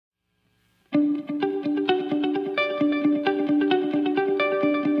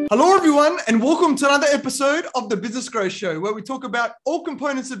Hello, everyone, and welcome to another episode of the Business Growth Show, where we talk about all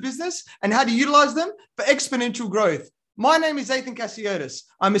components of business and how to utilize them for exponential growth. My name is Ethan Cassiotis.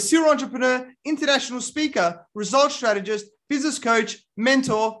 I'm a serial entrepreneur, international speaker, results strategist, business coach,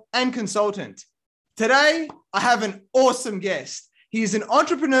 mentor, and consultant. Today, I have an awesome guest. He is an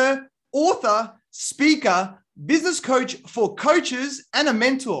entrepreneur, author, speaker, business coach for coaches, and a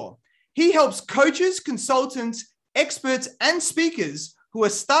mentor. He helps coaches, consultants, experts, and speakers who are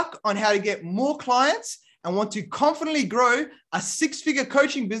stuck on how to get more clients and want to confidently grow a six-figure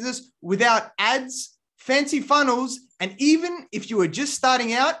coaching business without ads, fancy funnels, and even if you are just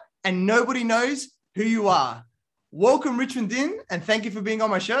starting out and nobody knows who you are. Welcome, Richmond, Dinh, and thank you for being on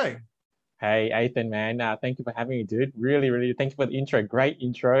my show. Hey, Ethan, man. Thank you for having me, dude. Really, thank you for the intro. Great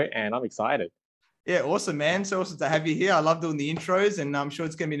intro, and I'm excited. Yeah, awesome, man. So awesome to have you here. I love doing the intros, and I'm sure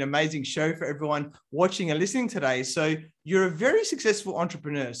it's going to be an amazing show for everyone watching and listening today. So you're a very successful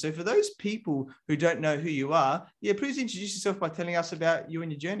entrepreneur. So for those people who don't know who you are, please introduce yourself by telling us about you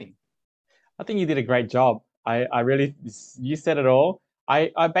and your journey. I think you did a great job. You said it all.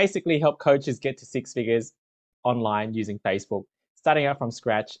 I basically help coaches get to six figures online using Facebook, starting out from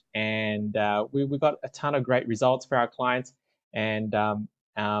scratch, and we got a ton of great results for our clients, and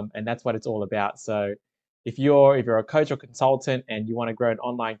that's what it's all about. So if you're a coach or consultant and you want to grow an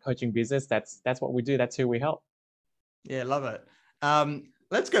online coaching business, that's what we do. That's who we help. Yeah, love it.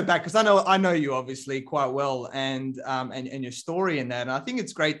 Let's go back because I know you obviously quite well, and your story in that. And I think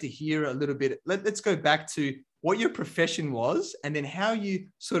it's great to hear a little bit. Let's go back to what your profession was, and then how you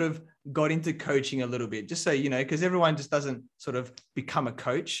sort of got into coaching a little bit, just so you know, because everyone just doesn't sort of become a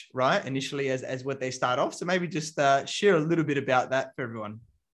coach, right? Initially, as what they start off. So maybe just share a little bit about that for everyone.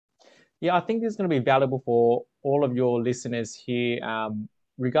 Yeah, I think this is going to be valuable for all of your listeners here,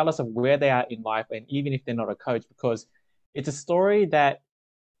 regardless of where they are in life, and even if they're not a coach, because it's a story that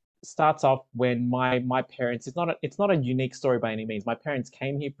starts off when my parents. It's not a unique story by any means. My parents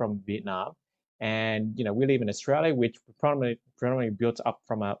came here from Vietnam, and we live in Australia, which predominantly built up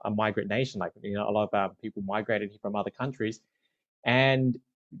from a migrant nation. Like a lot of people migrated here from other countries, and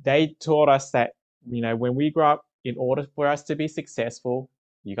they taught us that when we grow up, in order for us to be successful,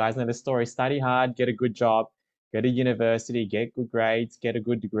 you guys know the story: study hard, get a good job, go to university, get good grades, get a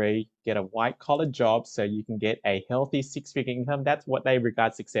good degree, get a white collar job so you can get a healthy six-figure income. That's what they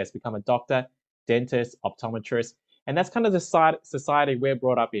regard success. Become a doctor, dentist, optometrist. And that's kind of the society we're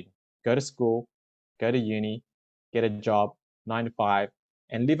brought up in. Go to school, go to uni, get a job, 9 to 5,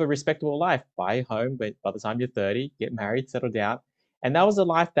 and live a respectable life. Buy a home by the time you're 30, get married, settle down. And that was the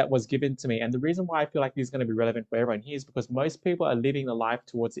life that was given to me. And the reason why I feel like this is going to be relevant for everyone here is because most people are living the life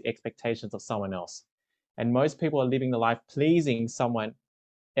towards the expectations of someone else. And most people are living the life pleasing someone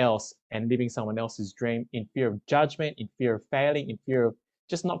else and living someone else's dream in fear of judgment, in fear of failing, in fear of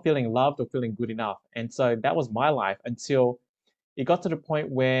just not feeling loved or feeling good enough. And so that was my life until it got to the point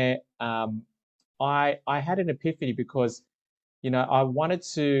where I had an epiphany because I wanted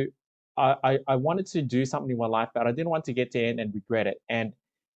to I wanted to do something in my life, but I didn't want to get to the end and regret it. And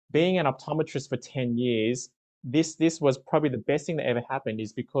being an optometrist for 10 years, this was probably the best thing that ever happened,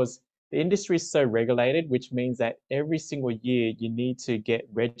 is because the industry is so regulated, which means that every single year you need to get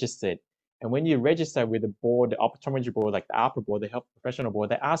registered. And when you register with the board, the optometry board, like the APRA board, the health professional board,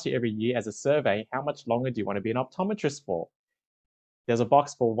 they ask you every year as a survey, how much longer do you want to be an optometrist for? There's a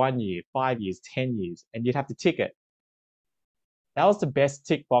box for 1 year, 5 years, 10 years, and you'd have to tick it. That was the best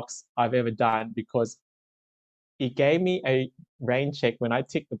tick box I've ever done because it gave me a rain check. When I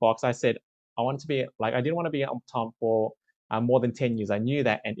ticked the box, I said, I wanted to be like, I didn't want to be an optom for more than 10 years. I knew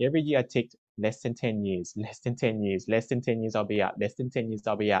that. And every year I ticked less than 10 years, less than 10 years, less than 10 years, I'll be out, less than 10 years,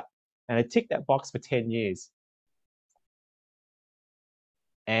 I'll be out. And I ticked that box for 10 years.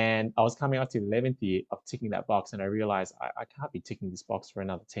 And I was coming out to the 11th year of ticking that box. And I realized I can't be ticking this box for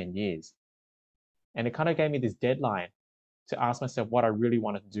another 10 years. And it kind of gave me this deadline to ask myself what I really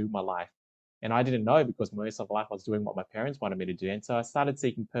wanted to do in my life. And I didn't know because most of life I was doing what my parents wanted me to do. And so I started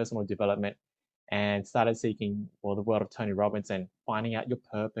seeking personal development and started seeking the world of Tony Robbins and finding out your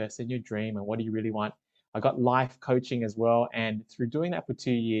purpose and your dream and what do you really want. I got life coaching as well. And through doing that for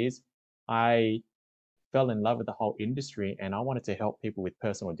 2 years, I fell in love with the whole industry and I wanted to help people with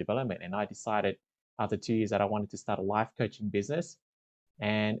personal development. And I decided after 2 years that I wanted to start a life coaching business.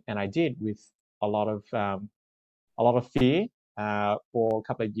 And I did, with a lot of fear for a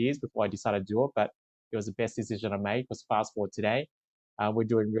couple of years before I decided to do it, but it was the best decision I made. Because fast forward today, we're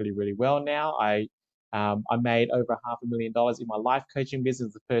doing really well now. I made over $500,000 in my life coaching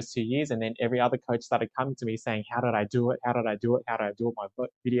business the first 2 years, and then every other coach started coming to me saying, "How did I do it? How did I do it? How did I do it?" My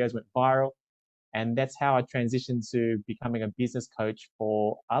videos went viral, And that's how I transitioned to becoming a business coach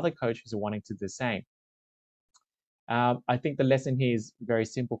for other coaches who are wanting to do the same. I think the lesson here is very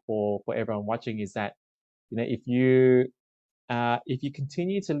simple for everyone watching, is that, if you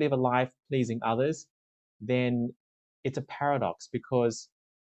continue to live a life pleasing others, then it's a paradox, because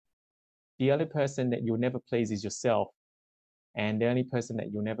the only person that you'll never please is yourself. And the only person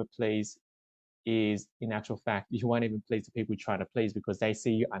that you'll never please is, in actual fact, you won't even please the people you're trying to please, because they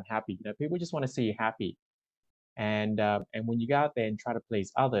see you unhappy. People just want to see you happy. And when you go out there and try to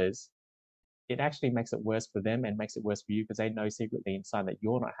please others, it actually makes it worse for them and makes it worse for you, because they know secretly inside that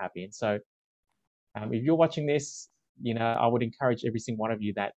you're not happy. And so if you're watching this, I would encourage every single one of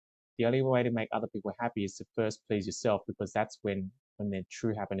you that the only way to make other people happy is to first please yourself, because that's when their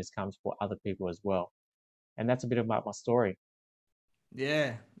true happiness comes for other people as well. And that's a bit about my story.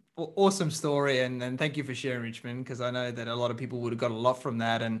 Yeah. Awesome story. And thank you for sharing, Richmond, because I know that a lot of people would have got a lot from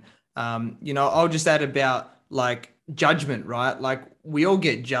that. And, I'll just add about like judgment, right? Like we all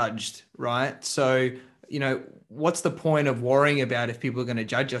get judged, right? So, what's the point of worrying about if people are going to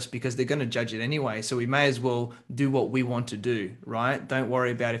judge us, because they're going to judge it anyway. So we may as well do what we want to do, right? Don't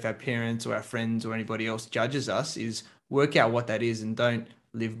worry about if our parents or our friends or anybody else judges us. Is work out what that is and don't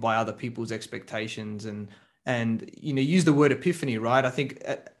live by other people's expectations. And use the word epiphany, right? I think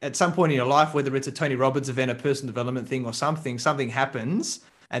at some point in your life, whether it's a Tony Robbins event, a personal development thing or something happens,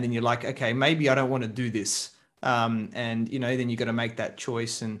 and then you're like, okay, maybe I don't want to do this. Then you got to make that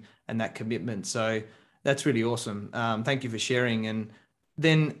choice and that commitment. So that's really awesome. Thank you for sharing. And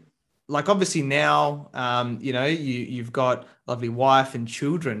then, like, obviously now, you've got a lovely wife and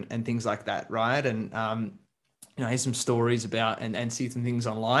children and things like that, right? And here's some stories about and see some things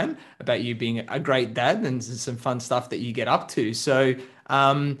online about you being a great dad and some fun stuff that you get up to. So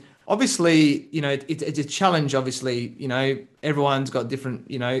obviously, it's a challenge. Obviously, everyone's got different,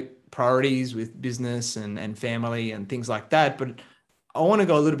 priorities with business and family and things like that. But I want to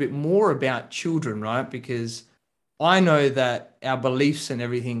go a little bit more about children, right? Because I know that our beliefs and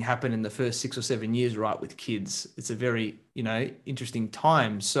everything happen in the first 6 or 7 years, right? With kids, it's a very, interesting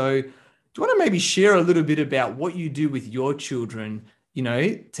time. So do you want to maybe share a little bit about what you do with your children,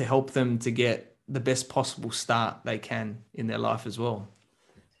 to help them to get the best possible start they can in their life as well?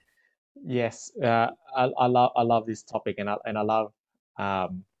 Yes, I love this topic, and I love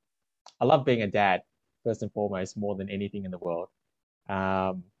being a dad first and foremost, more than anything in the world.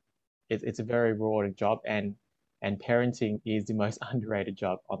 Um, it's a very rewarding job, and parenting is the most underrated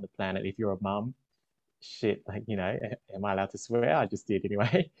job on the planet. If you're a mum, shit, like, am I allowed to swear? I just did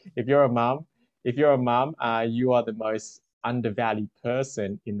anyway. If you're a mum, you are the most undervalued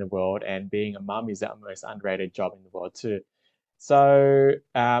person in the world, and being a mum is the most underrated job in the world too. So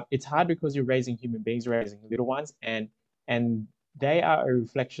it's hard because you're raising human beings, you're raising little ones, and they are a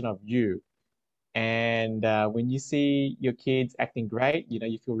reflection of you. And when you see your kids acting great,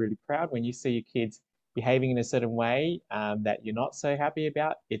 you feel really proud. When you see your kids behaving in a certain way that you're not so happy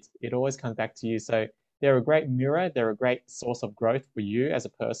about, it always comes back to you. So they're a great mirror. They're a great source of growth for you as a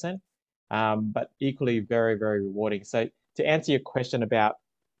person, but equally very, very rewarding. So to answer your question about,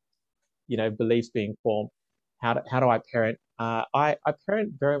 beliefs being formed, how do I parent? I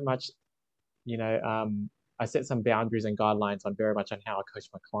parent very much, I set some boundaries and guidelines on very much on how I coach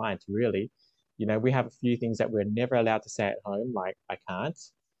my clients, really. We have a few things that we're never allowed to say at home, like I can't.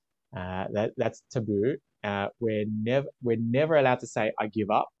 That's taboo. We're never allowed to say I give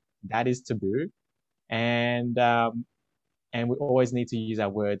up. That is taboo. And we always need to use our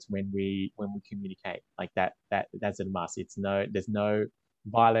words when we communicate. Like that's a must. There's no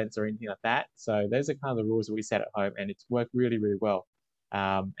violence or anything like that. So those are kind of the rules that we set at home, and it's worked really, really well.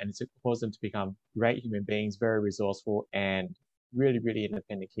 And it's caused them to become great human beings, very resourceful, and really, really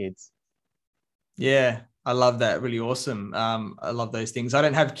independent kids. Yeah, I love that. Really awesome. I love those things. I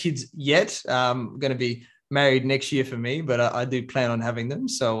don't have kids yet. I'm going to be married next year for me, but I do plan on having them.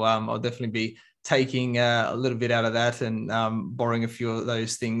 So I'll definitely be taking a little bit out of that and borrowing a few of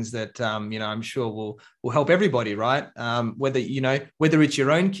those things that, I'm sure will help everybody, right? Whether it's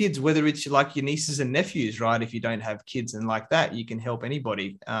your own kids, whether it's like your nieces and nephews, right? If you don't have kids and like that, you can help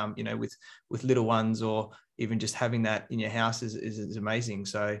anybody, with little ones, or even just having that in your house is amazing.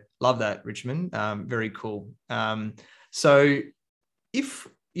 So love that, Richmond. Very cool. So if,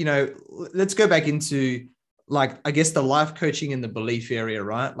 let's go back into, like, I guess the life coaching and the belief area,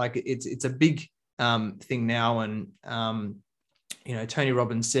 right? Like it's a big thing now. And, Tony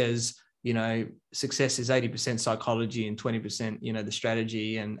Robbins says, success is 80% psychology and 20%, the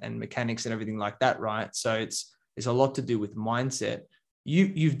strategy and mechanics and everything like that. Right. So it's a lot to do with mindset.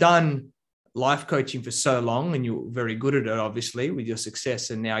 You've done life coaching for so long, and you're very good at it, obviously, with your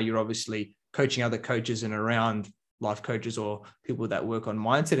success. And now you're obviously coaching other coaches and around life coaches or people that work on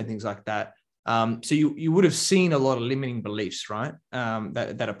mindset and things like that. So you would have seen a lot of limiting beliefs, right?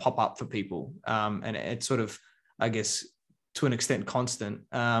 That are pop up for people. And it's sort of, I guess, to an extent constant.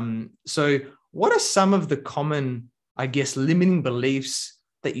 So what are some of the common, I guess, limiting beliefs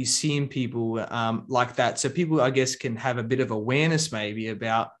that you see in people like that? So people, I guess, can have a bit of awareness maybe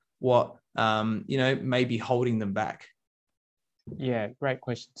about what, may be holding them back. Yeah, great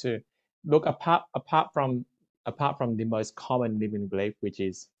question too. Look, apart from the most common limiting belief, which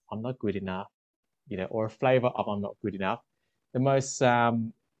is I'm not good enough, or a flavor of I'm not good enough, the most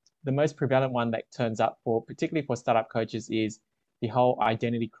prevalent one that turns up particularly for startup coaches is the whole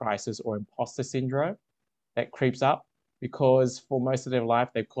identity crisis or imposter syndrome that creeps up, because for most of their life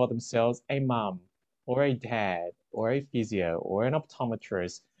they've called themselves a mum or a dad or a physio or an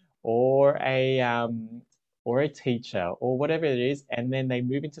optometrist or a teacher or whatever it is, and then they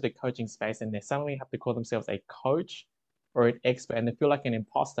move into the coaching space and they suddenly have to call themselves a coach or an expert, and they feel like an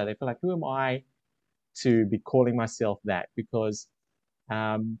imposter. They feel like, who am I to be calling myself that? Because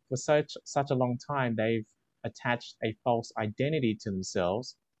for such a long time they've attached a false identity to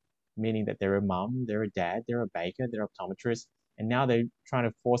themselves, meaning that they're a mum, they're a dad, they're a baker, they're an optometrist, and now they're trying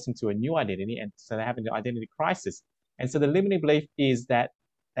to force into a new identity, and so they're having an identity crisis. And so the limiting belief is that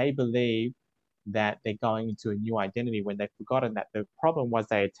they believe that they're going into a new identity when they've forgotten that the problem was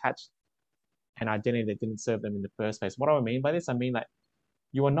they attached an identity that didn't serve them in the first place. What do I mean by this? I mean, like,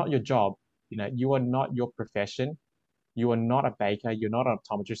 you are not your job, you are not your profession, you are not a baker, you're not an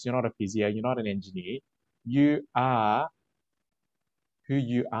optometrist, you're not a physio, you're not an engineer. You are who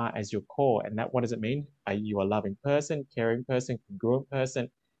you are as your core. And what does it mean? Are you a loving person, caring person, congruent person?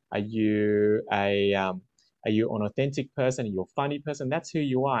 Are you an authentic person? Are you a funny person? That's who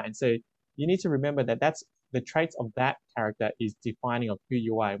you are. And so you need to remember that that's the traits of that character is defining of who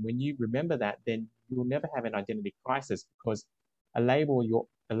you are. And when you remember that, then you will never have an identity crisis, because a label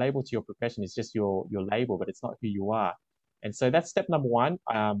to your profession is just your label, but it's not who you are. And so that's step number one.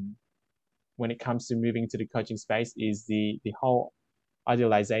 When it comes to moving into the coaching space, is the whole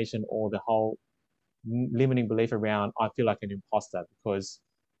idealization or the whole limiting belief around I feel like an imposter because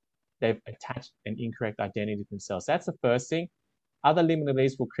they've attached an incorrect identity to themselves. That's the first thing. Other limiting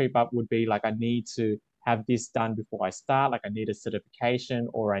beliefs will creep up would be like, I need to have this done before I start, like I need a certification,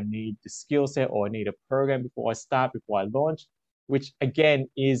 or I need the skill set, or I need a program before I start, before I launch, which again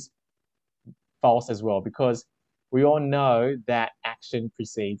is false as well, because we all know that action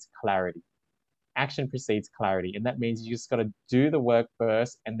precedes clarity. Action precedes clarity. And that means you just got to do the work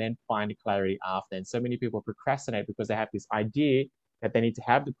first and then find the clarity after. And so many people procrastinate because they have this idea that they need to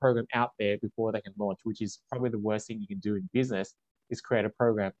have the program out there before they can launch, which is probably the worst thing you can do in business, is create a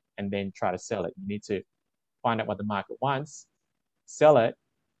program and then try to sell it. You need to find out what the market wants, sell it,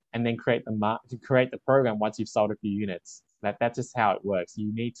 and then create the program once you've sold a few units. That's just how it works.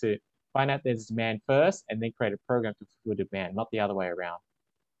 You need to find out there's demand first and then create a program to fulfill demand, not the other way around.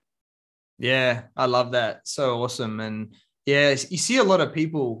 Yeah, I love that. So awesome. And yeah, you see a lot of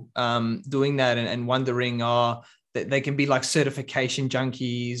people doing that and wondering, that they can be like certification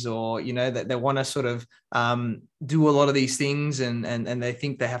junkies, or, that they want to sort of do a lot of these things and they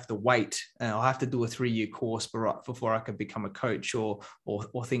think they have to wait. I'll have to do a 3-year course before I can become a coach or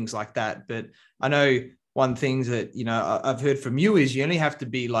things like that. But I know one thing that, I've heard from you is you only have to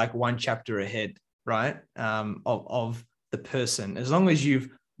be like one chapter ahead, right? Of the person. As long as you've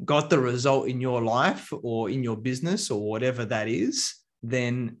got the result in your life or in your business or whatever that is,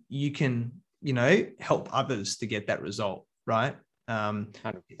 then you can, help others to get that result, right?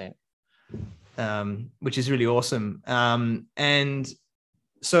 100%. Which is really awesome. And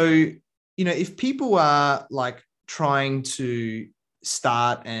so, if people are like trying to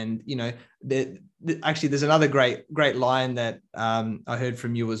start and, actually there's another great line that I heard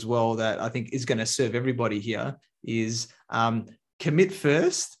from you as well that I think is going to serve everybody here is commit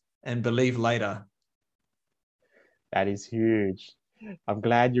first and believe later. That is huge. I'm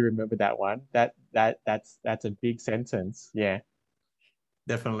glad you remember that one. That's a big sentence. Yeah.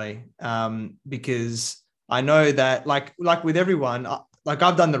 Definitely. Because I know that like with everyone, like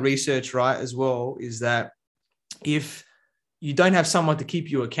I've done the research, right, as well, is that if you don't have someone to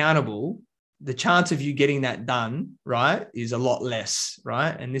keep you accountable, the chance of you getting that done, right, is a lot less,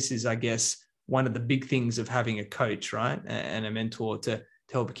 right? And this is, I guess, one of the big things of having a coach, right, and a mentor to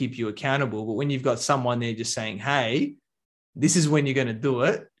help keep you accountable. But when you've got someone there just saying, hey, this is when you're going to do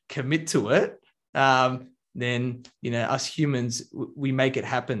it, commit to it, then, us humans, we make it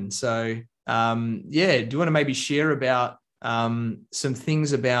happen. So, do you want to maybe share about some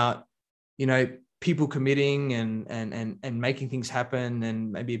things about, people committing and making things happen,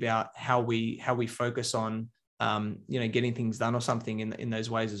 and maybe about how we focus on getting things done or something in those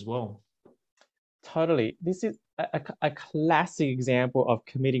ways as well. Totally. This is a classic example of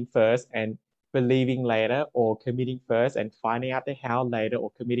committing first and believing later, or committing first and finding out the how later,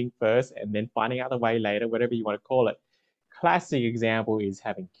 or committing first and then finding out the way later, whatever you want to call it. Classic example is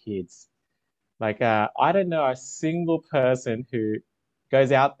having kids. Like, I don't know a single person who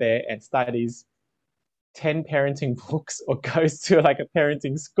goes out there and studies 10 parenting books or goes to like a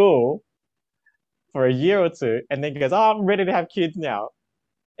parenting school for a year or two and then goes, oh, I'm ready to have kids now.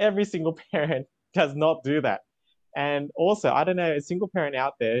 Every single parent does not do that. And also, I don't know a single parent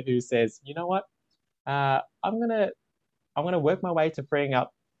out there who says, you know what, I'm gonna work my way to freeing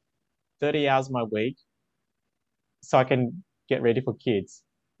up 30 hours of my week so I can get ready for kids.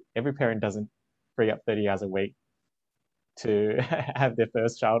 Every parent doesn't free up 30 hours a week to have their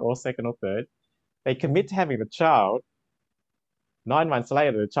first child or second or third. They commit to having the child. 9 months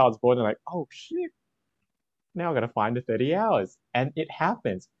later, the child's born and like, oh shit, now I've got to find the 30 hours. And it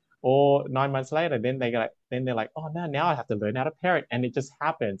happens. Or 9 months later, then they're like, oh no, now I have to learn how to parent. And it just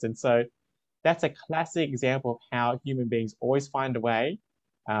happens. And so that's a classic example of how human beings always find a way.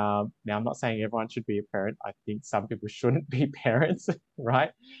 Now, I'm not saying everyone should be a parent. I think some people shouldn't be parents, right?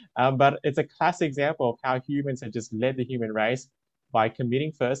 But it's a classic example of how humans have just led the human race by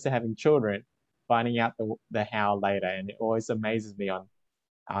committing first to having children, finding out the how later. And it always amazes me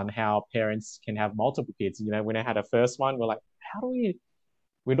on how parents can have multiple kids. You know, when I had a first one, we're like, how do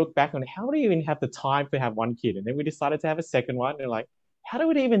we look back on how do you even have the time to have one kid? And then we decided to have a second one. And like, how do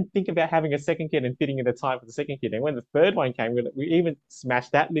we even think about having a second kid and fitting in the time for the second kid? And when the third one came, we even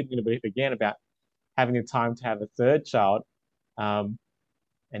smashed that little bit again about having the time to have a third child. And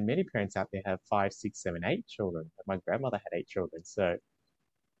many parents out there have 5, 6, 7, 8 children. My grandmother had 8 children. So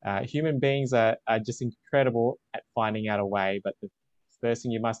human beings are just incredible at finding out a way. But the first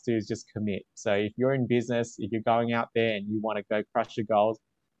thing you must do is just commit. So if you're in business, if you're going out there and you want to go crush your goals,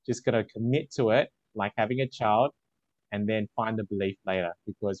 just got to commit to it, like having a child, and then find the belief later.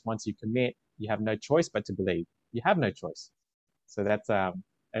 Because once you commit, you have no choice but to believe. You have no choice. So that's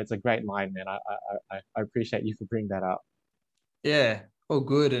it's a great line, man. I appreciate you for bringing that up. Yeah, all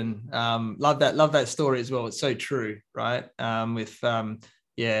good, and love that story as well. It's so true, right?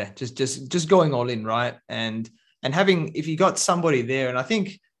 Just going all in, right? And having, if you got somebody there, and I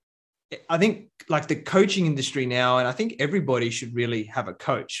think like the coaching industry now, and I think everybody should really have a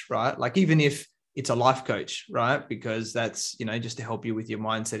coach, right? Like even if it's a life coach, right? Because that's, just to help you with your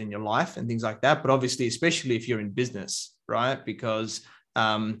mindset in your life and things like that. But obviously, especially if you're in business, right? Because,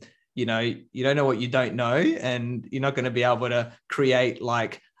 you don't know what you don't know, and you're not going to be able to create,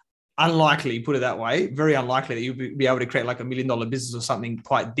 like, unlikely, put it that way, very unlikely that you'll be able to create like $1 million business or something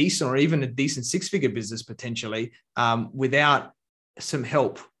quite decent, or even a decent 6-figure business potentially, without some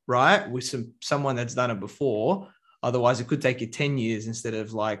help, right? With someone that's done it before. Otherwise, it could take you 10 years instead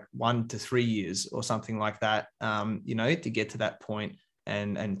of like 1 to 3 years or something like that, to get to that point.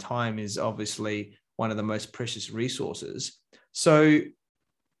 And time is obviously one of the most precious resources. So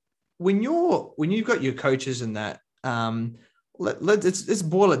when you've got your coaches and that, let's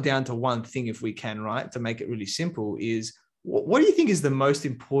boil it down to one thing if we can, right? To make it really simple, is what do you think is the most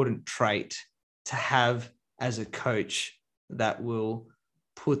important trait to have as a coach that will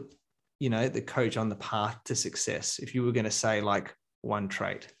put the coach on the path to success? If you were going to say like one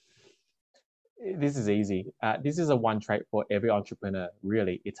trait. This is easy. This is a one trait for every entrepreneur,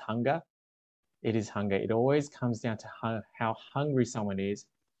 really. It's hunger. It is hunger. It always comes down to how hungry someone is,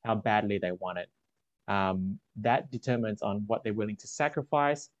 how badly they want it. That determines on what they're willing to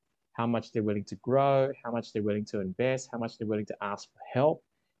sacrifice, how much they're willing to grow, how much they're willing to invest, how much they're willing to ask for help,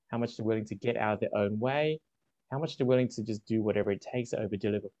 how much they're willing to get out of their own way, how much they're willing to just do whatever it takes to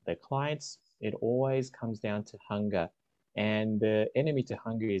over-deliver for their clients. It always comes down to hunger. And the enemy to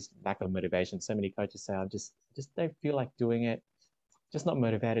hunger is lack of motivation. So many coaches say, I just don't feel like doing it, just not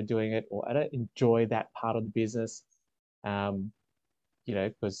motivated doing it, or I don't enjoy that part of the business,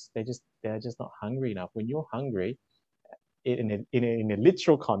 because they're just not hungry enough. When you're hungry, in a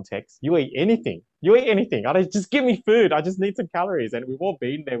literal context, you eat anything. You eat anything. Just give me food. I just need some calories. And we've all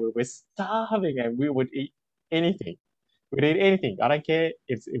been there where we're starving and we would eat anything. We'd eat anything. I don't care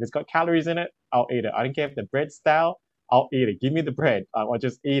if it's got calories in it, I'll eat it. I don't care if the bread's stale, I'll eat it. Give me the bread. I'll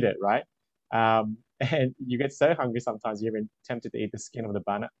just eat it, right? And you get so hungry sometimes you're even tempted to eat the skin of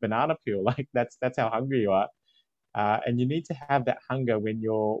the banana peel. Like that's how hungry you are. And you need to have that hunger when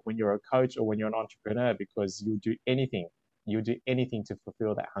you're a coach or when you're an entrepreneur, because you'll do anything. You'll do anything to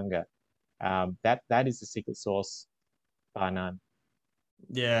fulfill that hunger. That is the secret sauce, bar none.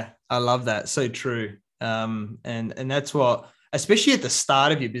 Yeah, I love that. So true. And that's what, especially at the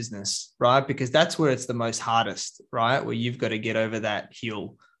start of your business, right? Because that's where it's the most hardest, right? Where you've got to get over that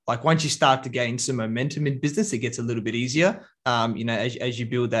hill. Like once you start to gain some momentum in business, it gets a little bit easier, as you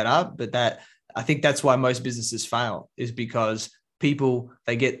build that up. But I think that's why most businesses fail, is because people,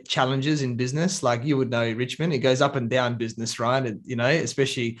 they get challenges in business. Like you would know, Richmond, it goes up and down business, right? And,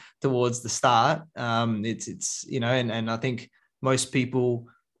 especially towards the start, and I think most people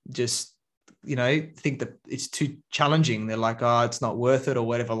just think that it's too challenging. They're like, oh, it's not worth it or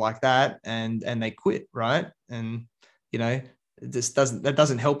whatever like that, and they quit, right? And this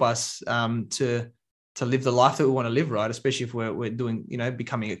doesn't help us to live the life that we want to live, right? Especially if we're doing,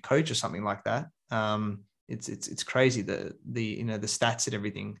 becoming a coach or something like that. It's crazy, the stats and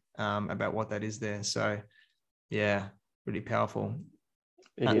everything about what that is there. So yeah, really powerful.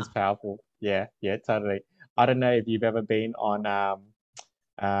 It is powerful. Yeah, yeah, totally. I don't know if you've ever been on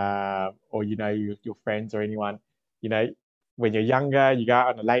or your friends or anyone, you know, when you're younger, you go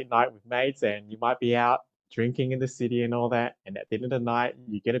out on a late night with mates and you might be out drinking in the city and all that. And at the end of the night,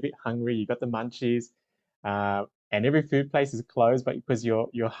 you get a bit hungry, you got the munchies, and every food place is closed, but because you're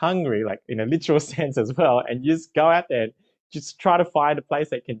hungry, like in a literal sense as well, and you just go out there and just try to find a place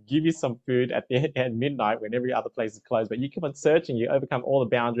that can give you some food at midnight when every other place is closed. But you keep on searching, you overcome all the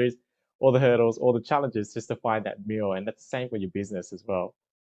boundaries, all the hurdles, all the challenges just to find that meal. And that's the same for your business as well.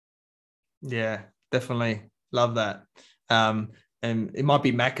 Yeah, definitely love that. And it might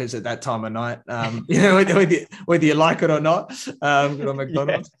be Macca's at that time of night, whether you like it or not. Good on Yeah,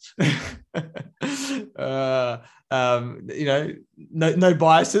 McDonald's. uh, no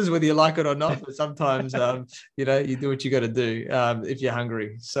biases, whether you like it or not. But sometimes, you do what you got to do if you're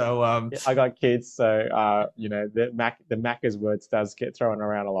hungry. So, yeah, I got kids, so the Macca's words does get thrown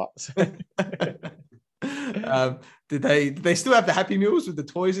around a lot. did they still have the Happy Meals with the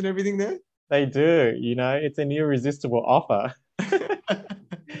toys and everything there? They do, it's an irresistible offer.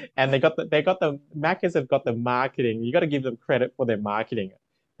 And they got the Macca's have got the marketing. You got to give them credit for their marketing.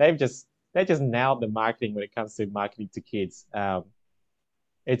 They've just they just nailed the marketing when it comes to marketing to kids.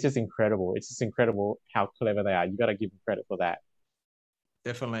 It's just incredible. It's just incredible how clever they are. You got to give them credit for that.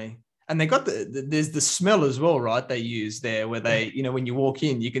 Definitely. And they got there's the smell as well, right? They use there where they, when you walk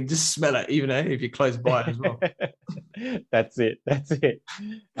in, you can just smell it, even if you're close by as well. That's it. That's it.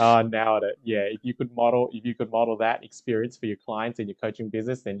 Oh, nailed it. Yeah. If you could model that experience for your clients in your coaching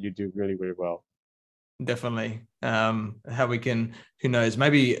business, then you do really, really well. Definitely. How we can, who knows,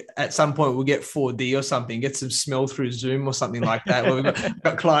 maybe at some point we'll get 4D or something, get some smell through Zoom or something like that, where we've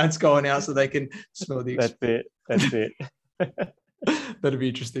got clients going out so they can smell the That's experience. it. That's it. That'd be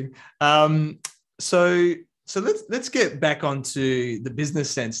interesting. So let's get back onto the business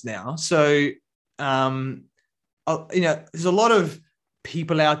sense now. So, there's a lot of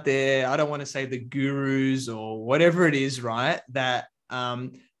people out there. I don't want to say the gurus or whatever it is, right? That a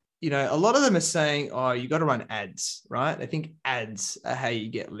lot of them are saying, oh, you got to run ads, right? I think ads are how you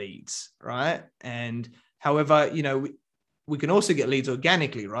get leads, right? And however, we can also get leads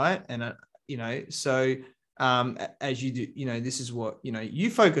organically, right? And so as you do, this is what you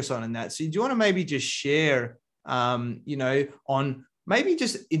focus on in that. So do you want to maybe just share, on maybe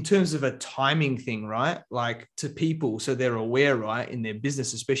just in terms of a timing thing, right? Like to people, so they're aware, right, in their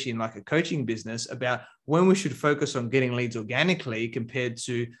business, especially in like a coaching business, about when we should focus on getting leads organically compared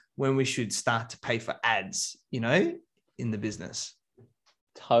to when we should start to pay for ads, in the business.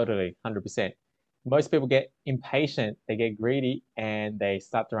 Totally, 100%. Most people get impatient, they get greedy, and they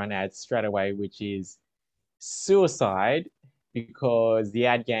start to run ads straight away, which is suicide because the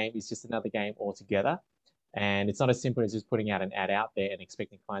ad game is just another game altogether. And it's not as simple as just putting out an ad out there and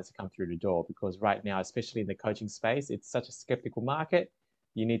expecting clients to come through the door. Because right now, especially in the coaching space, it's such a skeptical market.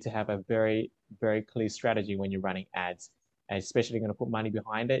 You need to have a very, very clear strategy when you're running ads. And especially going to put money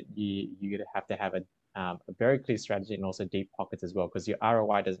behind it, you're going to have a very clear strategy and also deep pockets as well, because your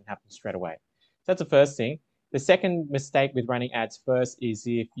ROI doesn't happen straight away. So that's the first thing. The second mistake with running ads first is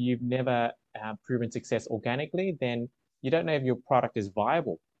if you've never proven success organically, then you don't know if your product is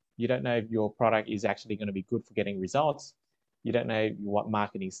viable. You don't know if your product is actually going to be good for getting results. You don't know what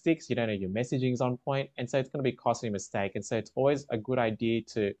marketing sticks. You don't know if your messaging is on point. And so it's going to be a costly mistake. And so it's always a good idea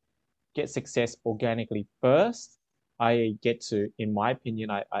to get success organically first. In my opinion,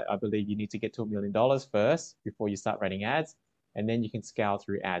 I believe you need to get to $1 million first before you start running ads. And then you can scale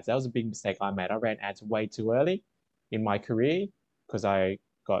through ads. That was a big mistake I made. I ran ads way too early in my career because I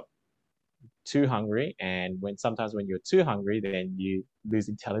got too hungry. And sometimes when you're too hungry, then you lose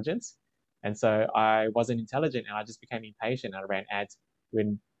intelligence. And so I wasn't intelligent and I just became impatient. I ran ads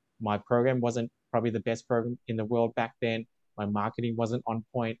when my program wasn't probably the best program in the world back then. my marketing wasn't on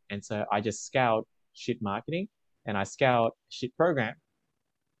point, and so I just scaled shit marketing and I scaled shit program,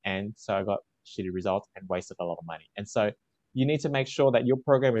 and so I got shitty results and wasted a lot of money. And so you need to make sure that your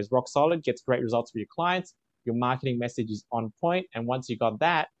program is rock solid, gets great results for your clients, your marketing message is on point, and once you got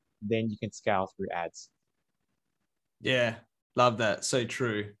that, then you can scale through ads. Yeah, love that. So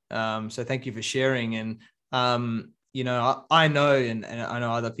true. So thank you for sharing. And I know, and I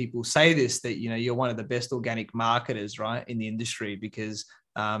know other people say this, that you're one of the best organic marketers, right, in the industry, because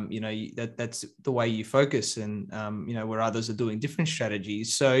that's the way you focus, and where others are doing different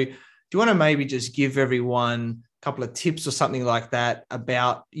strategies. So do you want to maybe just give everyone a couple of tips or something like that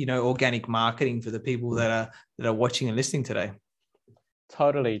about organic marketing for the people that are watching and listening today?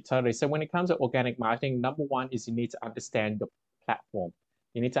 Totally. So when it comes to organic marketing, number one is you need to understand the platform.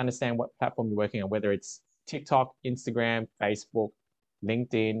 You need to understand what platform you're working on, whether it's TikTok, Instagram, Facebook,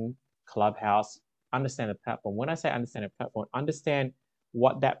 LinkedIn, Clubhouse. Understand the platform. When I say understand the platform, understand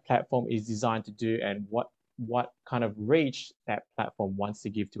what that platform is designed to do and what kind of reach that platform wants to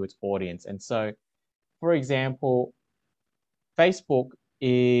give to its audience. And so, for example, Facebook,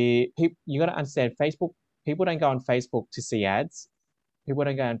 you got to understand Facebook. People don't go on Facebook to see ads. People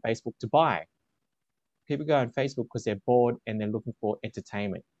don't go on Facebook to buy. People go on Facebook because they're bored and they're looking for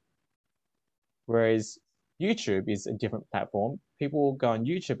entertainment. Whereas YouTube is a different platform. People will go on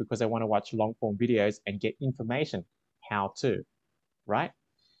YouTube because they want to watch long form videos and get information, how to, right?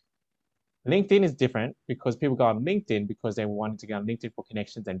 LinkedIn is different because people go on LinkedIn because they wanted to go on LinkedIn for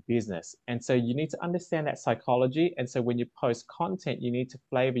connections and business. And so you need to understand that psychology. And so when you post content, you need to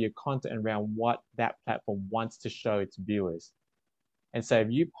flavor your content around what that platform wants to show its viewers. And so if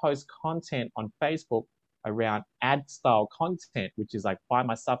you post content on Facebook around ad style content, which is like buy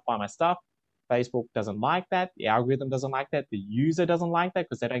my stuff, Facebook doesn't like that. The algorithm doesn't like that. The user doesn't like that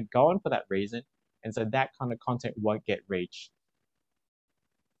because they don't go on for that reason. And so that kind of content won't get reach.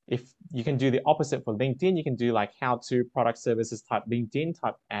 If you can do the opposite for LinkedIn, you can do like how-to product services type LinkedIn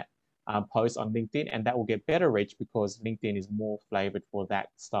type posts on LinkedIn, and that will get better reach because LinkedIn is more flavored for that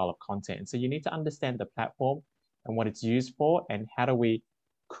style of content. And so you need to understand the platform and what it's used for, and how do we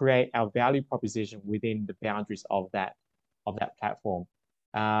create our value proposition within the boundaries of that platform.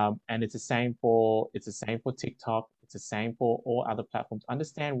 And it's the same for TikTok. It's the same for all other platforms.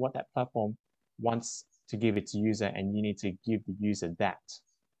 Understand what that platform wants to give its user, and you need to give the user that.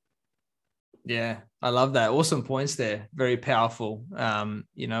 Yeah, I love that. Awesome points there. Very powerful.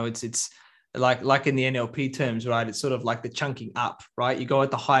 It's like in the NLP terms, right? It's sort of like the chunking up, right? You go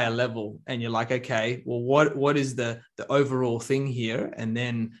at the higher level and you're like, okay, well, what is the overall thing here? And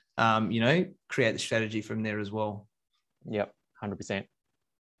then, create the strategy from there as well. Yep. 100%.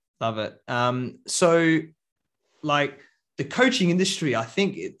 Love it. So like the coaching industry, I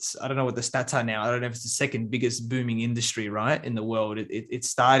think I don't know what the stats are now. I don't know if it's the second biggest booming industry, right, in the world. It's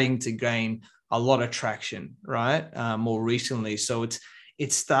starting to gain a lot of traction, right? More recently. So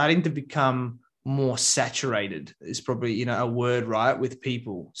it's starting to become more saturated is probably, a word, right, with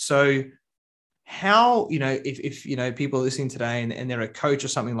people. So how, if people are listening today and they're a coach or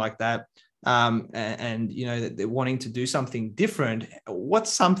something like that, and that they're wanting to do something different,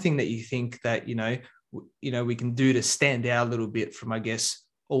 what's something that you think that, we can do to stand out a little bit from, I guess,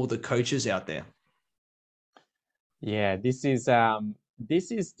 all the coaches out there? Yeah, this is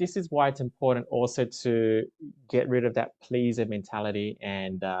why it's important also to get rid of that pleaser mentality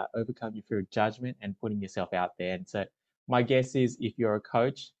and overcome your fear of judgment and putting yourself out there. And so my guess is if you're a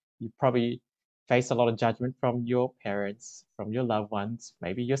coach, you probably face a lot of judgment from your parents, from your loved ones,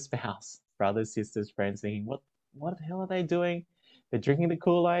 maybe your spouse, brothers, sisters, friends, thinking, what the hell are they doing? They're drinking the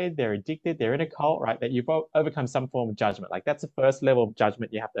Kool-Aid, they're addicted, they're in a cult, right? That you've overcome some form of judgment. Like that's the first level of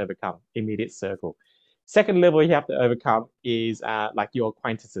judgment you have to overcome, immediate circle. Second level you have to overcome is like your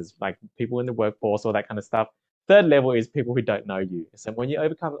acquaintances, like people in the workforce, all that kind of stuff. Third level is people who don't know you. So when you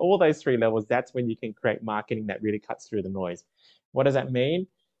overcome all those three levels, that's when you can create marketing that really cuts through the noise. What does that mean?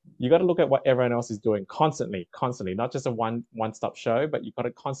 You got to look at what everyone else is doing constantly, not just a one-stop show, but you've got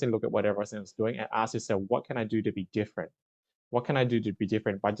to constantly look at what everyone else is doing and ask yourself, what can I do to be different? What can I do to be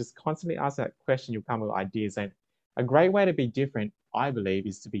different? By just constantly asking that question, you'll come with ideas. And a great way to be different, I believe,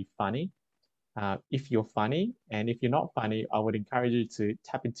 is to be funny. If you're funny, and if you're not funny, I would encourage you to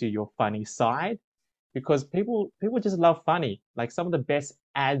tap into your funny side, because people just love funny. Like some of the best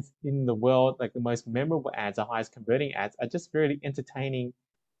ads in the world, like the most memorable ads, the highest converting ads, are just really entertaining,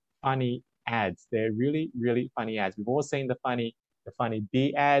 funny ads. They're really, really funny ads. We've all seen the funny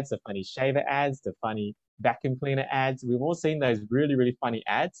bee ads, the funny shaver ads, the funny vacuum cleaner ads. We've all seen those really, really funny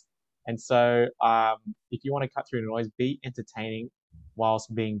ads. And so if you want to cut through the noise, be entertaining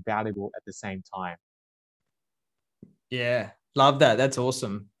whilst being valuable at the same time. Yeah, love that. That's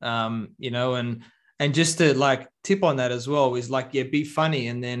awesome. And just to like tip on that as well is like, yeah, be funny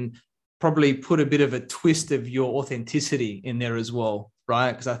and then probably put a bit of a twist of your authenticity in there as well,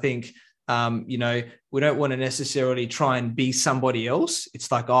 right? Because I think, we don't want to necessarily try and be somebody else.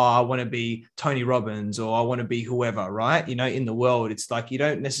 It's like, oh, I want to be Tony Robbins or I want to be whoever, right? In the world, it's like you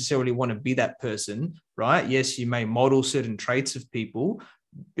don't necessarily want to be that person, right? Yes, you may model certain traits of people,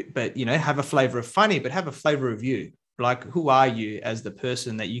 but have a flavor of funny, but have a flavor of you. Like, who are you as the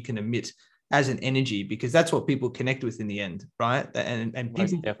person that you can emit as an energy? Because that's what people connect with in the end, right? And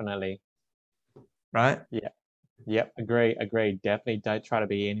Most people, definitely. right? Yeah. Yep. Agree. Definitely don't try to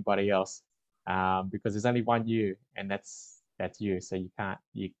be anybody else, because there's only one you, and that's you. So you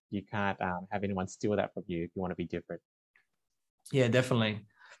can't have anyone steal that from you if you want to be different. Yeah, definitely.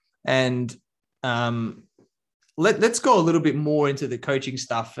 And let's go a little bit more into the coaching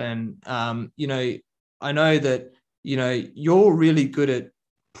stuff. And I know that you're really good at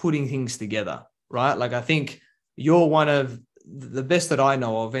putting things together, right? Like, I think you're one of the best that I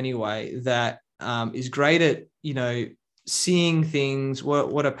know of anyway, that is great at seeing things,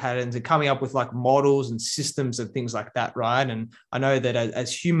 what are patterns, and coming up with like models and systems and things like that, right? And I know that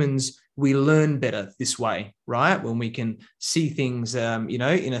as humans, we learn better this way, right? When we can see things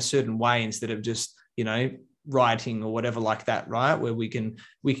in a certain way instead of just writing or whatever like that, right? Where we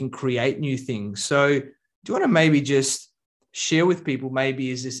can create new things. So do you want to maybe just share with people,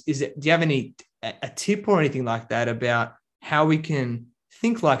 maybe do you have a tip or anything like that about how we can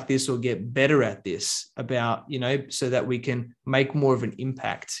think like this or get better at this, about so that we can make more of an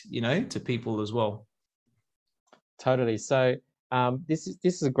impact to people as well? Totally. So this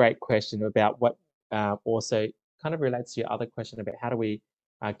is a great question about what also kind of relates to your other question about how do we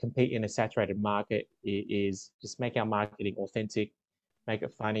compete in a saturated market, is just make our marketing authentic, make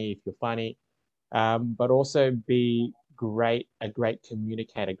it funny if you're funny, but also be a great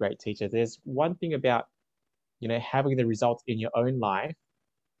communicator, great teacher. There's one thing about having the results in your own life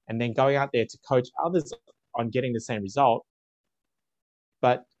and then going out there to coach others on getting the same result,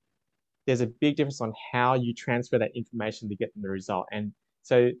 but there's a big difference on how you transfer that information to get them the result. And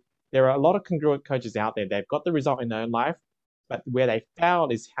so there are a lot of congruent coaches out there. They've got the result in their own life, but where they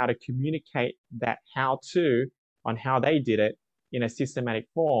failed is how to communicate that how-to on how they did it in a systematic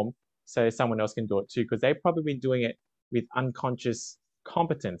form so someone else can do it too, because they've probably been doing it with unconscious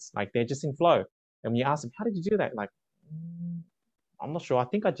competence. Like, they're just in flow. And when you ask them, how did you do that? Like, I'm not sure. I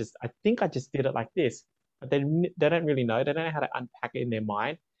think I just did it like this. But they don't really know. They don't know how to unpack it in their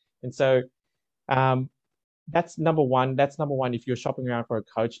mind. And so that's number one. That's number one. If you're shopping around for a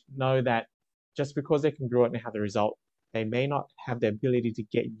coach, know that just because they can grow it and have the result, they may not have the ability to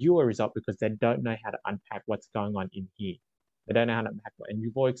get you a result because they don't know how to unpack what's going on in here. They don't know how to unpack it. And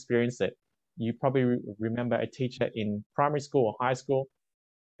you've all experienced it. You probably remember a teacher in primary school or high school,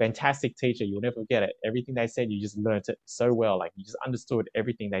 fantastic teacher. You'll never forget it. Everything they said, you just learned it so well. Like, you just understood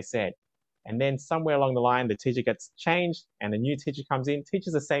everything they said. And then somewhere along the line, the teacher gets changed and a new teacher comes in,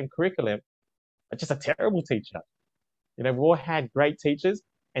 teaches the same curriculum, but just a terrible teacher. We've all had great teachers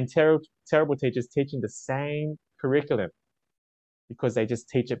and terrible teachers teaching the same curriculum because they just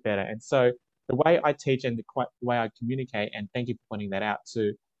teach it better. And so the way I teach and the way I communicate, and thank you for pointing that out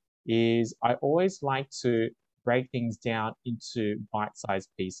too, is I always like to break things down into bite-sized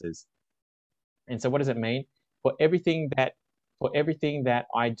pieces. And so what does it mean? For everything that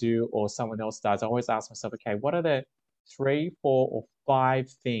I do or someone else does, I always ask myself, okay, what are the 3, 4, or 5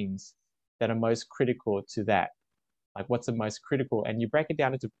 things that are most critical to that? Like, what's the most critical? And you break it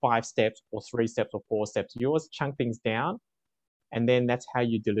down into 5 steps or 3 steps or 4 steps. You always chunk things down, and then that's how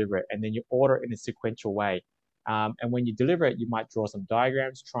you deliver it. And then you order it in a sequential way. And when you deliver it, you might draw some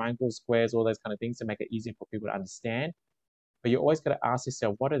diagrams, triangles, squares, all those kind of things to make it easier for people to understand. But you always got to ask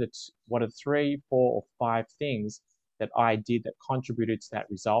yourself, what are the 3, 4, or 5 things that I did that contributed to that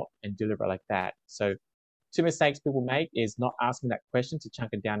result, and deliver it like that. So 2 mistakes people make is not asking that question to chunk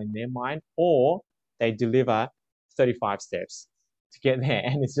it down in their mind, or they deliver 35 steps to get there,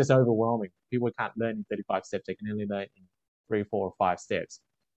 and it's just overwhelming. People can't learn in 35 steps. They can only learn in 3, 4, or 5 steps.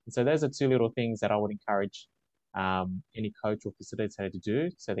 And so those are 2 little things that I would encourage any coach or facilitator to do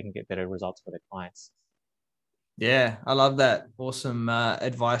so they can get better results for their clients. Yeah, I love that. Awesome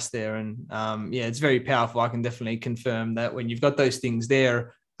advice there. And yeah, it's very powerful. I can definitely confirm that when you've got those things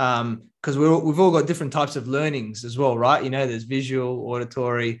there, because we've all got different types of learnings as well, right? There's visual,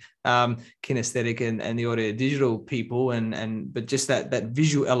 auditory, kinesthetic, and the audio digital people, but just that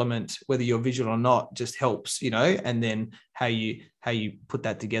visual element, whether you're visual or not, just helps, and then how you put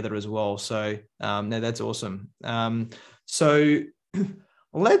that together as well. So no, that's awesome. So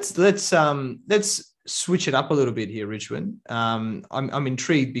Let's switch it up a little bit here, Richmond. I'm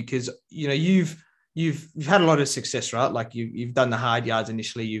intrigued because you've had a lot of success, right? Like you've done the hard yards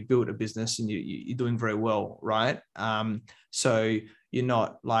initially. You've built a business, and you're doing very well, right? So you're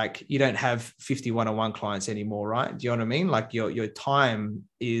not like, you don't have 50 one-on-one clients anymore, right? Do you know what I mean? Like your time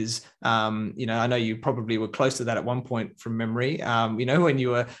is, I know you probably were close to that at one point from memory, when you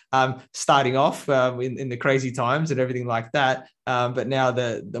were starting off in the crazy times and everything like that. But now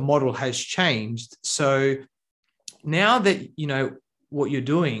the model has changed. So now that, what you're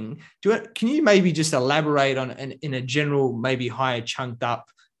doing, can you maybe just elaborate on, in a general, maybe higher chunked up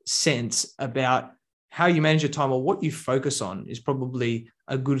sense, about how you manage your time, or what you focus on is probably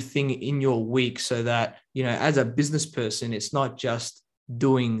a good thing in your week, so that, as a business person, it's not just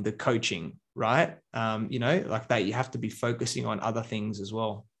doing the coaching, right? Like that, you have to be focusing on other things as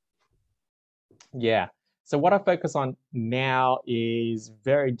well. Yeah. So what I focus on now is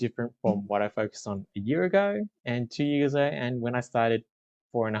very different from what I focused on a year ago and 2 years ago, and when I started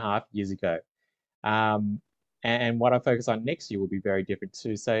 4.5 years ago. And what I focus on next year will be very different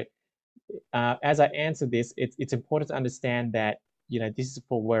too. So as I answer this, it's important to understand that, this is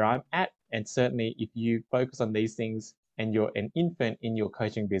for where I'm at. And certainly if you focus on these things and you're an infant in your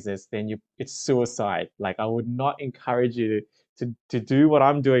coaching business, then it's suicide. Like, I would not encourage you to do what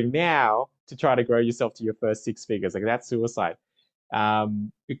I'm doing now to try to grow yourself to your first 6 figures. Like, that's suicide.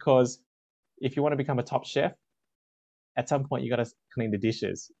 Because if you want to become a top chef, at some point you got to clean the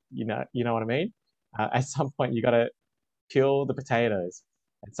dishes. You know what I mean? At some point you got to peel the potatoes.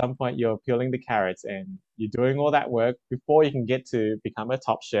 At some point you're peeling the carrots, and you're doing all that work before you can get to become a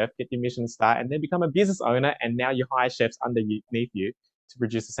top chef, get your Michelin star, and then become a business owner. And now you hire chefs underneath you to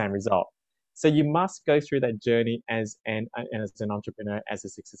produce the same result. So you must go through that journey as an entrepreneur, as a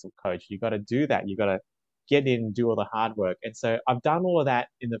successful coach. You got to do that. You got to get in and do all the hard work. And so I've done all of that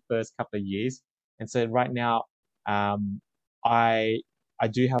in the first couple of years. And so right now, I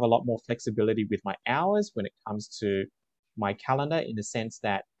do have a lot more flexibility with my hours when it comes to my calendar, in the sense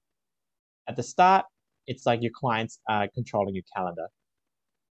that at the start, it's like your clients are controlling your calendar.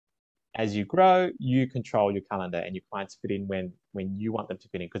 As you grow, you control your calendar, and your clients fit in when you want them to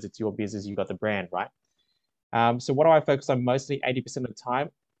fit in, because it's your business, you got the brand, right? So what do I focus on mostly 80% of the time?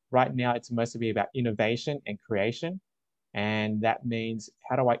 Right now, it's mostly about innovation and creation. And that means,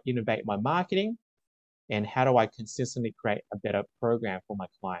 how do I innovate my marketing? And how do I consistently create a better program for my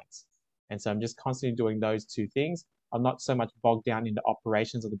clients? And so I'm just constantly doing those two things. I'm not so much bogged down in the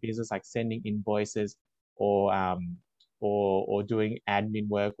operations of the business, like sending invoices or doing admin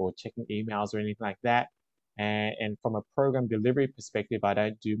work or checking emails or anything like that. And from a program delivery perspective, I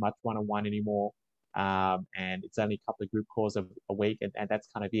don't do much one-on-one anymore. And it's only a couple of group calls a week, and that's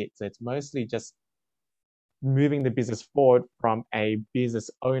kind of it. So it's mostly just moving the business forward from a business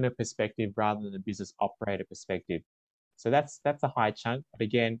owner perspective rather than a business operator perspective. So that's a high chunk. But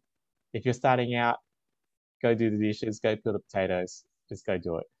again, if you're starting out, go do the dishes, go peel the potatoes, just go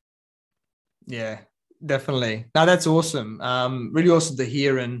do it. Yeah, definitely. No, that's awesome. Really awesome to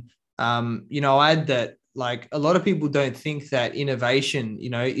hear. And, I add that, like, a lot of people don't think that innovation,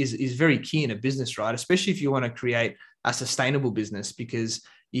 is very key in a business, right? Especially if you want to create a sustainable business, because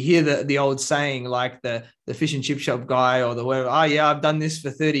you hear the old saying, like the fish and chip shop guy or the whatever, oh yeah, I've done this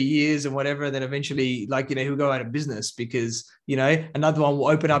for 30 years and whatever. And then eventually, like, he'll go out of business because, another one will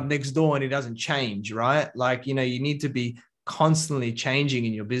open up next door and it doesn't change, right? Like, you need to be constantly changing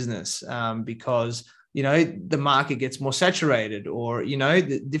in your business because, the market gets more saturated, or,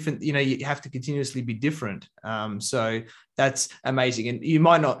 the different, you have to continuously be different. So that's amazing. And you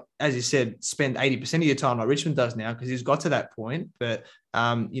might not, as you said, spend 80% of your time like Richmond does now, because he's got to that point. But,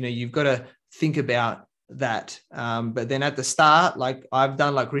 you've got to think about that. But then at the start, like I've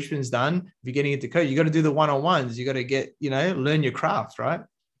done, like Richmond's done, if you're getting into code, you got to do the one-on-ones. You got to get, learn your craft, right?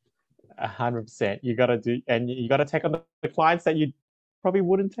 100%. You got to do, and you got to take on the clients that you probably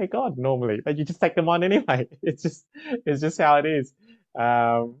wouldn't take on normally, but you just take them on anyway. It's just how it is.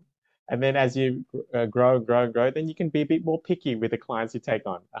 And then as you grow, then you can be a bit more picky with the clients you take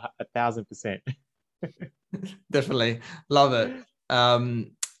on. 1,000%. Definitely. Love it.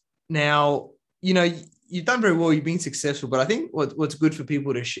 Now, you've done very well, you've been successful, but I think what's good for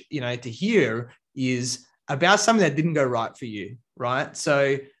people to, to hear is about something that didn't go right for you, right?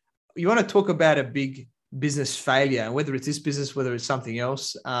 So you want to talk about a big business failure, and whether it's this business, whether it's something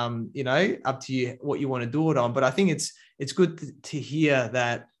else, up to you what you want to do it on. But I think it's good to hear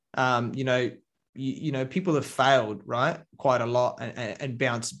that, people have failed, right? Quite a lot and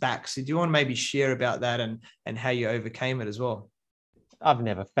bounced back. So do you want to maybe share about that and how you overcame it as well? I've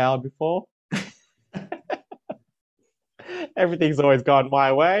never failed before. Everything's always gone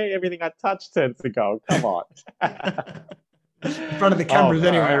my way. Everything I touch turns to gold. Come on. In front of the Oh, cameras all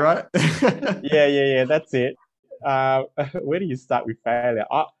anyway, right. right? Yeah. That's it. Uh, where do you start with failure?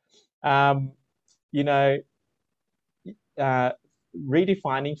 Um, you know, uh,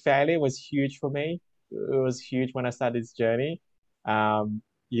 redefining failure was huge for me. It was huge when I started this journey. Um,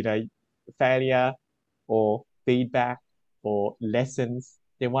 you know, failure or feedback or lessons,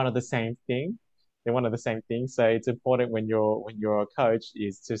 they're one of the same thing. They're one of the same thing. So it's important when you're a coach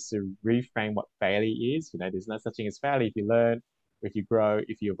is just to reframe what failure is. There's no such thing as failure if you learn, if you grow,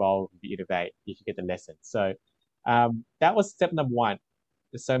 if you evolve, if you innovate, if you get the lesson. So that was step number one.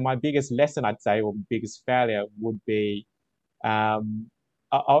 So my biggest lesson, I'd say, or biggest failure would be um,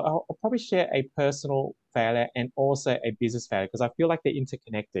 I'll probably share a personal failure and also a business failure because I feel like they're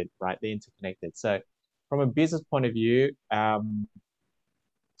interconnected, right? They're interconnected. So, from a business point of view,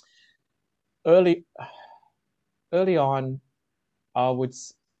 early early on, I would.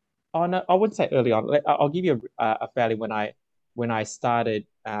 Oh no, I wouldn't say early on. I'll give you a failure when I started.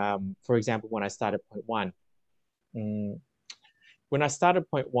 For example, when I started point one. Mm, when I started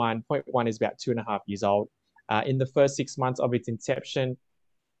point one is about 2.5 years old. In the first 6 months of its inception,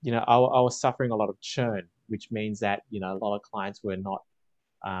 I was suffering a lot of churn, which means that, a lot of clients were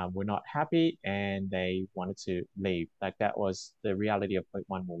not happy and they wanted to leave. Like that was the reality of point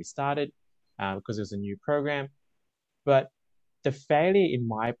one when we started, because it was a new program. But the failure in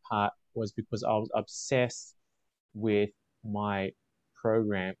my part was because I was obsessed with my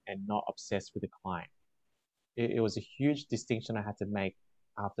program and not obsessed with the client. It was a huge distinction I had to make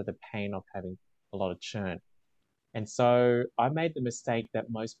after the pain of having a lot of churn. And so I made the mistake that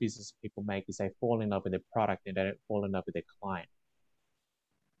most business people make is they fall in love with their product and they don't fall in love with their client.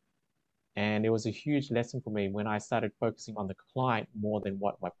 And it was a huge lesson for me when I started focusing on the client more than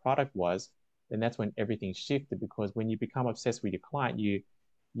what my product was. And that's when everything shifted, because when you become obsessed with your client,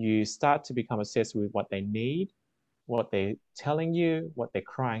 you start to become obsessed with what they need, what they're telling you, what they're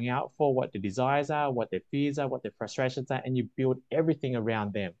crying out for, what their desires are, what their fears are, what their frustrations are, and you build everything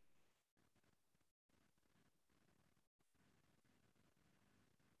around them.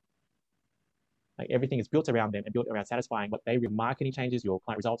 Like everything is built around them and built around satisfying what they real marketing changes, your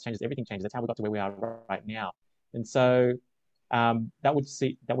client results changes, everything changes. That's how we got to where we are right now. And so that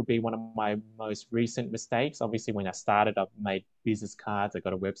would be one of my most recent mistakes. Obviously, when I started, I made business cards, I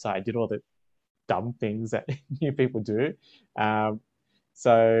got a website, I did all the dumb things that new people do. Um,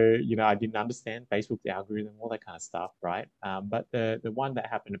 so I didn't understand Facebook's algorithm, all that kind of stuff, right? But the one that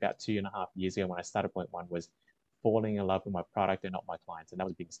happened about 2.5 years ago when I started point one was falling in love with my product and not my clients, and that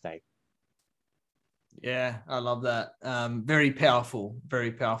was a big mistake. Yeah, I love that. Very powerful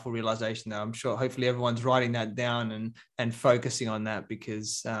realization there. I'm sure hopefully everyone's writing that down and focusing on that,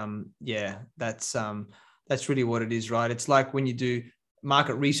 because that's really what it is, right? It's like when you do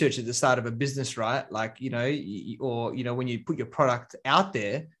market research at the start of a business, right? Like, when you put your product out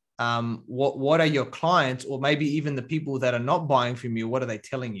there, what are your clients, or maybe even the people that are not buying from you, what are they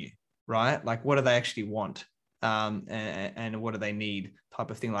telling you, right? Like, what do they actually want? And what do they need,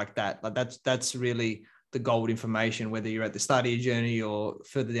 type of thing like that. Like that's really the gold information, whether you're at the start of your journey or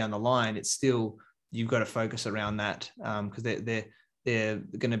further down the line. It's still, you've got to focus around that, because they're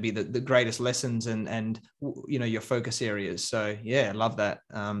going to be the greatest lessons and your focus areas. So yeah, I love that.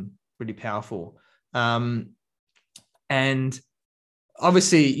 Really powerful. And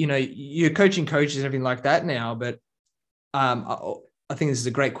obviously, you're coaching coaches and everything like that now, but I think this is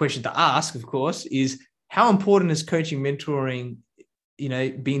a great question to ask, of course, is how important is coaching, mentoring,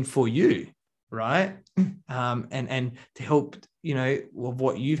 been for you, right? And to help, of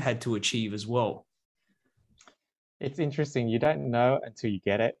what you've had to achieve as well. It's interesting. You don't know until you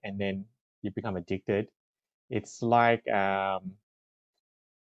get it, and then you become addicted. It's like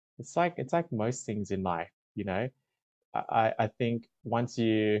it's like most things in life, you know. I think once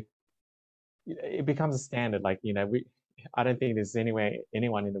it becomes a standard. Like, I don't think there's anyone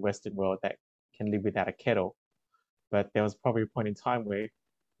in the Western world that can live without a kettle. But there was probably a point in time where,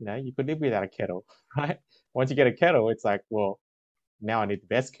 you could live without a kettle, right? Once you get a kettle, it's like, well, now I need the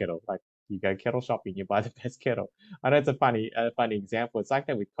best kettle. Like you go kettle shopping, you buy the best kettle. I know it's a funny example. It's like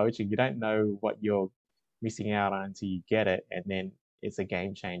that with coaching. You don't know what you're missing out on until you get it, and then it's a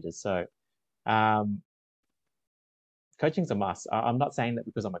game changer. So, um, coaching's a must. I'm not saying that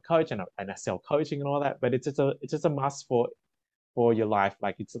because I'm a coach and I sell coaching and all that, but it's just a must for your life.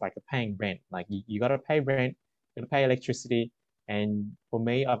 Like it's like a paying rent. Like you got to pay rent, you got to pay electricity. And for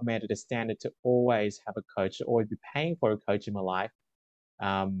me, I've made it a standard to always have a coach, to always be paying for a coach in my life,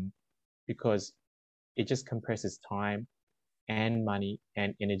 um, because it just compresses time and money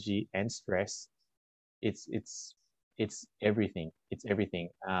and energy and stress. It's it's everything. It's everything.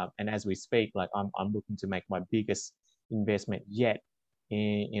 And as we speak, like I'm looking to make my biggest investment yet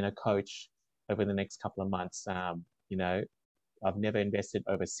in a coach over the next couple of months. You know, I've never invested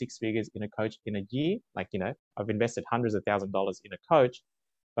over six figures in a coach in a year. Like, you know, I've invested hundreds of $1,000s in a coach,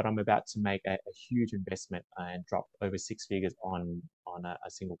 but I'm about to make a huge investment and drop over six figures on a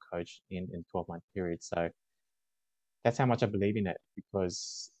single coach in 12-month period. So that's how much I believe in it,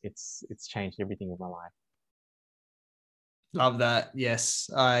 because it's changed everything in my life. Love that. Yes,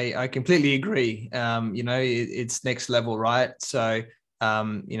 I completely agree. You know, it's next level, right? So,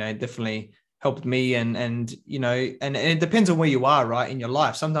 you know, definitely helped me and, you know, and it depends on where you are, right, in your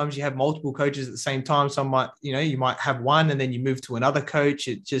life. Sometimes you have multiple coaches at the same time. Some might, you know, you might have one and then you move to another coach.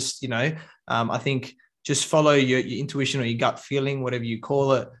 It just, you know, I think just follow your intuition or your gut feeling, whatever you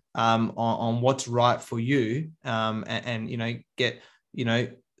call it, on what's right for you. And, you know, get, you know,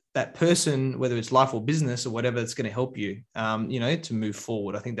 that person, whether it's life or business or whatever, that's going to help you, you know, to move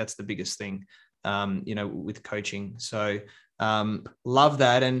forward. I think that's the biggest thing, you know, with coaching. So love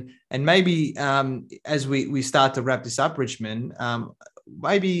that. And maybe as we start to wrap this up, Richmond,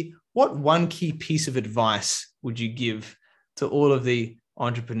 maybe what one key piece of advice would you give to all of the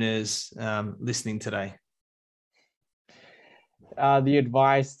entrepreneurs listening today? The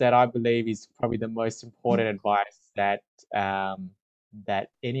advice that I believe is probably the most important advice that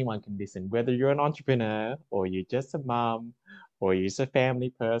anyone can listen, whether you're an entrepreneur or you're just a mom or you're just a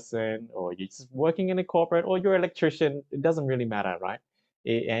family person or you're just working in a corporate or you're an electrician, it doesn't really matter, right?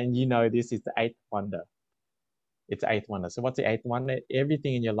 And you know, this is the eighth wonder. It's the eighth wonder. So what's the eighth wonder?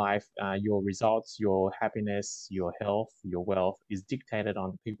 Everything in your life, your results, your happiness, your health, your wealth is dictated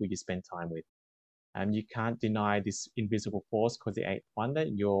on the people you spend time with. You can't deny this invisible force because the eighth wonder,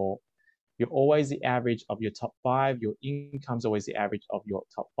 you're always the average of your top five. Your income's always the average of your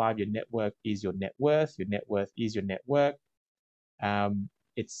top five. Your network is your net worth. Your net worth is your network.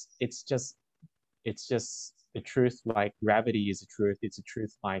 It's just the truth. Like gravity is the truth. It's the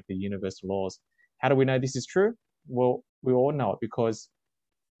truth like the universal laws. How do we know this is true? Well, we all know it because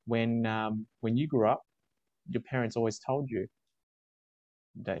when you grew up, your parents always told you,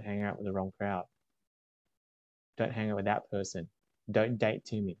 don't hang out with the wrong crowd. Don't hang out with that person. Don't date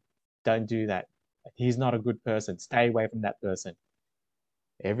Timmy. Don't do that. He's not a good person. Stay away from that person.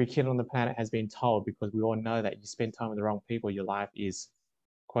 Every kid on the planet has been told, because we all know that you spend time with the wrong people, your life is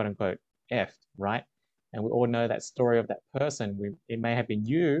quote unquote effed, right? And we all know that story of that person. It may have been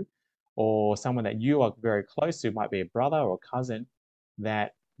you or someone that you are very close to, might be a brother or a cousin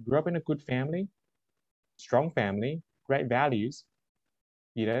that grew up in a good family, strong family, great values,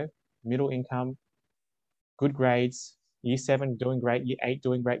 you know, middle income, good grades, year 7 doing great, year 8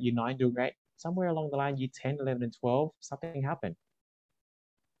 doing great, year 9 doing great. Somewhere along the line, year 10, 11, and 12, something happened.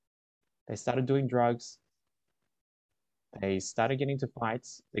 They started doing drugs. They started getting into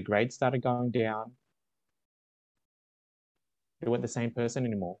fights. Their grades started going down. They weren't the same person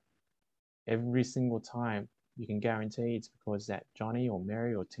anymore. Every single time, you can guarantee it's because that Johnny or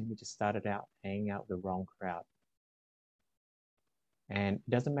Mary or Timmy just started out hanging out with the wrong crowd. And it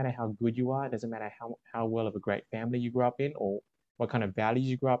doesn't matter how good you are, it doesn't matter how well of a great family you grew up in or what kind of values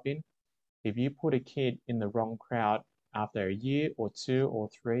you grew up in. If you put a kid in the wrong crowd, after a year or 2 or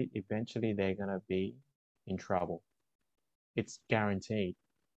 3, eventually they're going to be in trouble. It's guaranteed.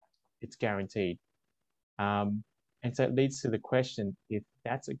 It's guaranteed. And so it leads to the question, if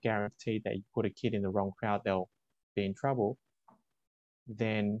that's a guarantee that you put a kid in the wrong crowd, they'll be in trouble,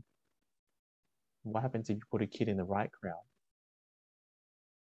 then what happens if you put a kid in the right crowd?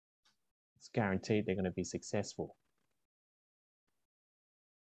 It's guaranteed they're going to be successful.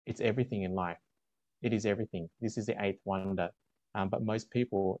 It's everything in life. It is everything. This is the eighth wonder. But most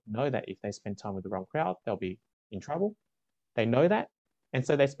people know that if they spend time with the wrong crowd, they'll be in trouble. They know that. And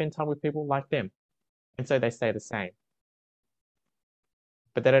so they spend time with people like them. And so they stay the same.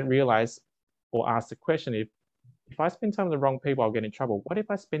 But they don't realize or ask the question, if I spend time with the wrong people, I'll get in trouble. What if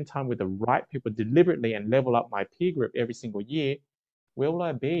I spend time with the right people deliberately and level up my peer group every single year? Where will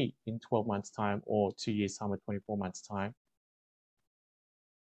I be in 12 months' time or 2 years' time or 24 months' time?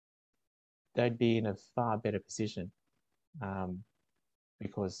 They'd be in a far better position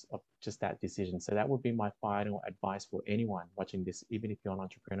because of just that decision. So that would be my final advice for anyone watching this, even if you're an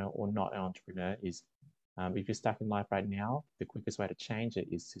entrepreneur or not an entrepreneur, is if you're stuck in life right now, the quickest way to change it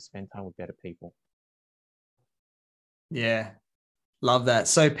is to spend time with better people. Yeah. Love that.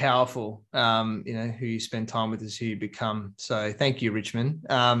 So powerful. You know, who you spend time with is who you become. So thank you, Richmond.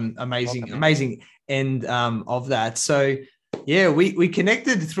 Amazing end of that. So yeah, we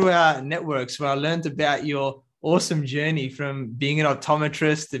connected through our networks where I learned about your awesome journey from being an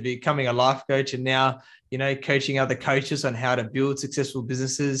optometrist to becoming a life coach, and now, coaching other coaches on how to build successful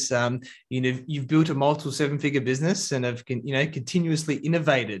businesses. You've built a multiple seven-figure business and have, continuously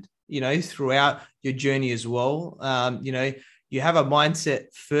innovated, throughout your journey as well. You have a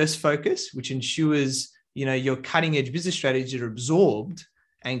mindset first focus, which ensures, your cutting edge business strategies are absorbed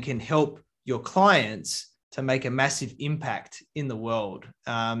and can help your clients to make a massive impact in the world.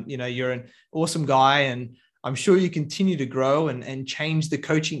 You're an awesome guy, and I'm sure you continue to grow and change the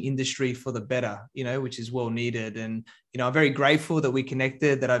coaching industry for the better, which is well needed. And, I'm very grateful that we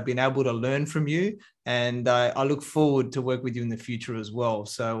connected, that I've been able to learn from you. And I look forward to work with you in the future as well.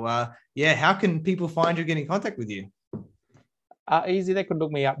 So how can people find you, get in contact with you? Easy. They could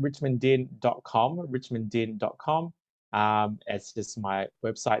look me up, richmonddin.com. It's just my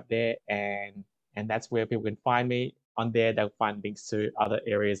website there. And that's where people can find me. On there, they'll find links to other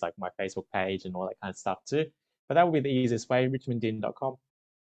areas like my Facebook page and all that kind of stuff too. But that would be the easiest way, richmonddin.com.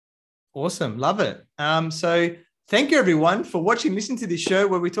 Awesome. Love it. So thank you, everyone, for watching, listening to this show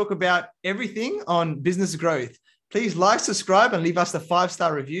where we talk about everything on business growth. Please like, subscribe, and leave us a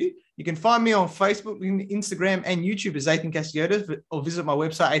 5-star review. You can find me on Facebook, Instagram, and YouTube as Ethan Cassiotis, or visit my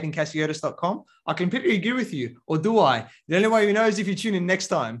website, ethancassiotis.com. I completely agree with you, or do I? The only way you know is if you tune in next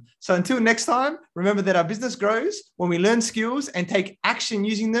time. So until next time, remember that our business grows when we learn skills and take action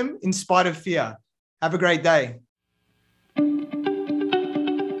using them in spite of fear. Have a great day.